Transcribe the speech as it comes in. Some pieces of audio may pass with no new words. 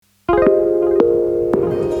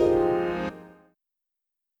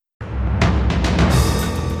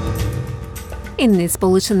In this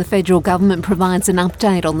bulletin, the federal government provides an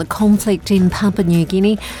update on the conflict in Papua New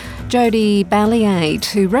Guinea. Jodie Belyea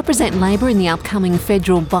to represent Labor in the upcoming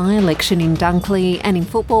federal by-election in Dunkley, and in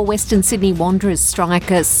football, Western Sydney Wanderers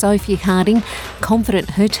striker Sophie Harding confident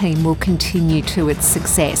her team will continue to its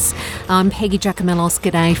success. I'm Peggy Giacomellos.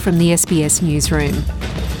 G'day from the SBS Newsroom.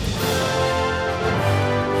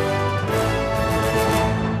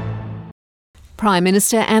 Prime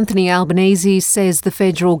Minister Anthony Albanese says the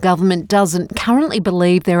federal government doesn't currently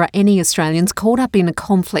believe there are any Australians caught up in a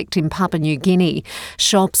conflict in Papua New Guinea.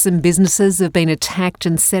 Shops and businesses have been attacked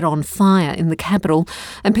and set on fire in the capital,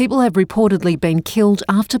 and people have reportedly been killed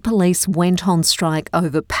after police went on strike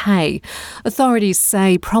over pay. Authorities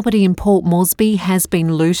say property in Port Moresby has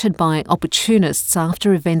been looted by opportunists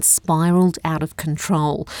after events spiralled out of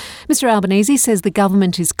control. Mr Albanese says the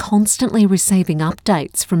government is constantly receiving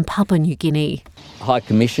updates from Papua New Guinea. High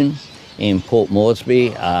Commission in Port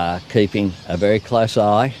Moresby are keeping a very close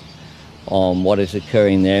eye on what is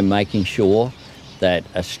occurring there, making sure that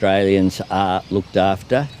Australians are looked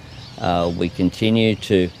after. We continue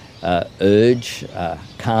to urge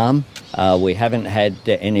calm. We haven't had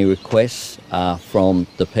any requests from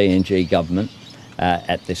the PNG government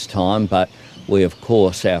at this time, but we, of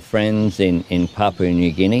course, our friends in Papua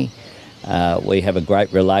New Guinea, we have a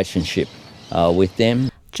great relationship with them.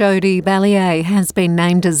 Jodie Belyea has been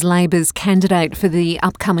named as Labor's candidate for the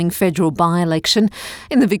upcoming federal by-election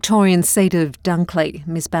in the Victorian seat of Dunkley.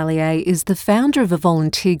 Ms Belyea is the founder of a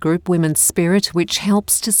volunteer group, Women's Spirit, which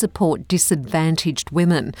helps to support disadvantaged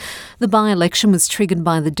women. The by-election was triggered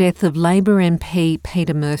by the death of Labor MP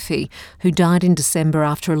Peter Murphy, who died in December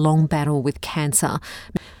after a long battle with cancer.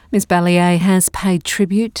 Ms Belyea has paid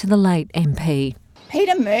tribute to the late MP.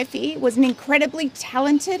 Peter Murphy was an incredibly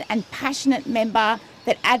talented and passionate member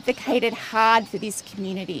that advocated hard for this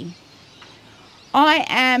community. I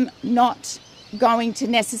am not going to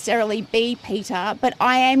necessarily be Peter, but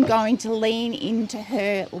I am going to lean into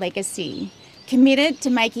her legacy, committed to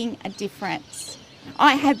making a difference.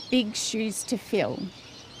 I have big shoes to fill.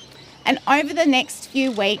 And over the next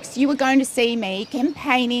few weeks, you are going to see me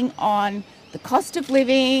campaigning on the cost of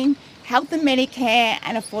living, health and Medicare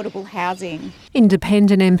and affordable housing.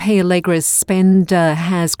 Independent MP Allegra Spender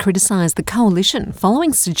has criticised the coalition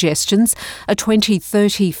following suggestions a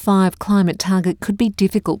 2035 climate target could be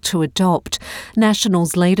difficult to adopt.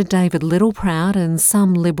 Nationals leader David Littleproud and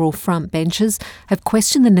some Liberal frontbenchers have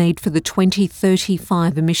questioned the need for the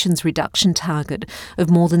 2035 emissions reduction target of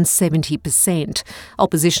more than 70%.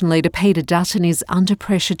 Opposition leader Peter Dutton is under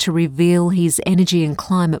pressure to reveal his energy and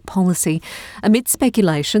climate policy. Amid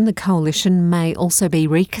speculation, the coalition may also be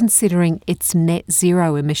reconsidering its net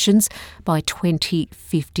zero emissions by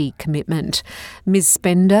 2050 commitment. Ms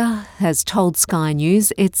Spender has told Sky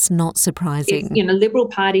News it's not surprising. Liberal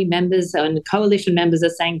Party members and coalition members are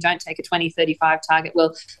saying don't take a 2035 target.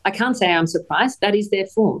 Well, I can't say I'm surprised. That is their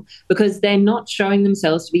form, because they're not showing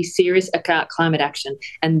themselves to be serious about climate action.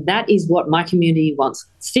 And that is what my community wants.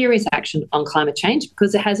 Serious action on climate change,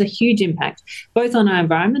 because it has a huge impact both on our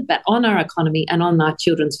environment, but on our economy and on our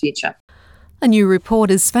children's future. A new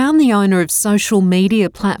report has found the owner of social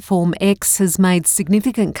media platform X has made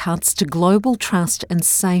significant cuts to global trust and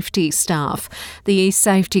safety staff. The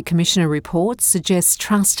eSafety Commissioner report suggests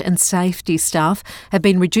trust and safety staff have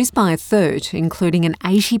been reduced by a third, including an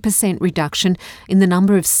 80% reduction in the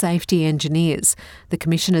number of safety engineers. The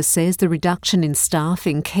Commissioner says the reduction in staff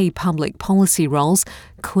in key public policy roles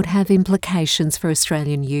could have implications for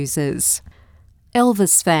Australian users.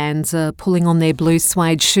 Elvis fans are pulling on their blue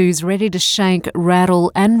suede shoes, ready to shake,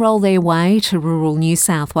 rattle and roll their way to rural New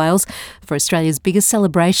South Wales for Australia's biggest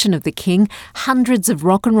celebration of the King. Hundreds of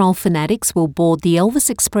rock and roll fanatics will board the Elvis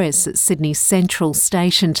Express at Sydney Central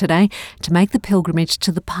Station today to make the pilgrimage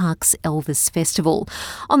to the park's Elvis Festival.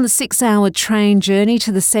 On the 6-hour train journey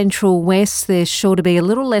to the Central West, there's sure to be a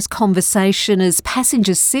little less conversation as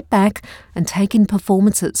passengers sit back and take in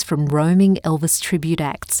performances from roaming Elvis tribute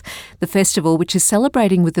acts. The festival, which is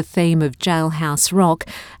celebrating with the theme of Jailhouse Rock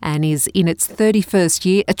and is in its 31st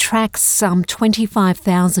year, attracts some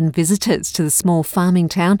 25,000 visitors to the small farming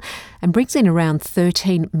town and brings in around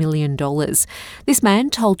 $13 million. This man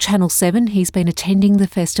told Channel 7 he's been attending the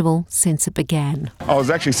festival since it began. I was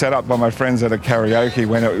actually set up by my friends at a karaoke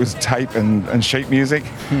when it was tape and sheet music,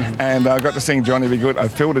 and I got to sing Johnny Be Good. I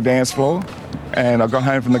filled a dance floor, and I got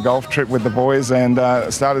home from the golf trip with the boys and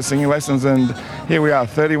started singing lessons, and here we are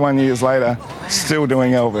 31 years later still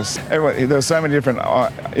doing Elvis. There's so many different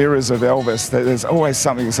eras of Elvis. There's always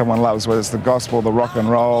something that someone loves, whether it's the gospel, the rock and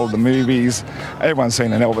roll, the movies. Everyone's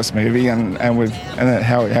seen an Elvis movie, and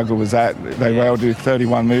how good was that? They all do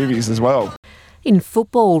 31 movies as well. In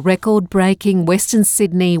football, record-breaking Western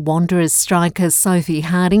Sydney Wanderers striker Sophie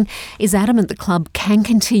Harding is adamant the club can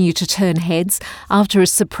continue to turn heads after a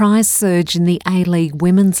surprise surge in the A-League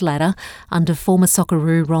women's ladder under former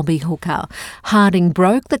Socceroo Robbie Hooker. Harding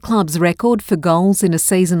broke the club's record for goals in a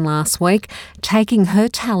season last week, taking her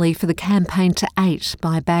tally for the campaign to 8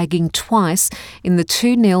 by bagging twice in the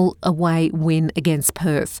 2-0 away win against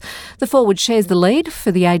Perth. The forward shares the lead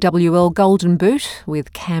for the AWL Golden Boot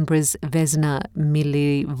with Canberra's Vesna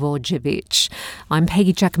Milivojevic. I'm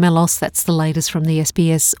Peggy Giacomellos. That's the latest from the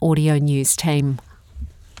SBS Audio News team.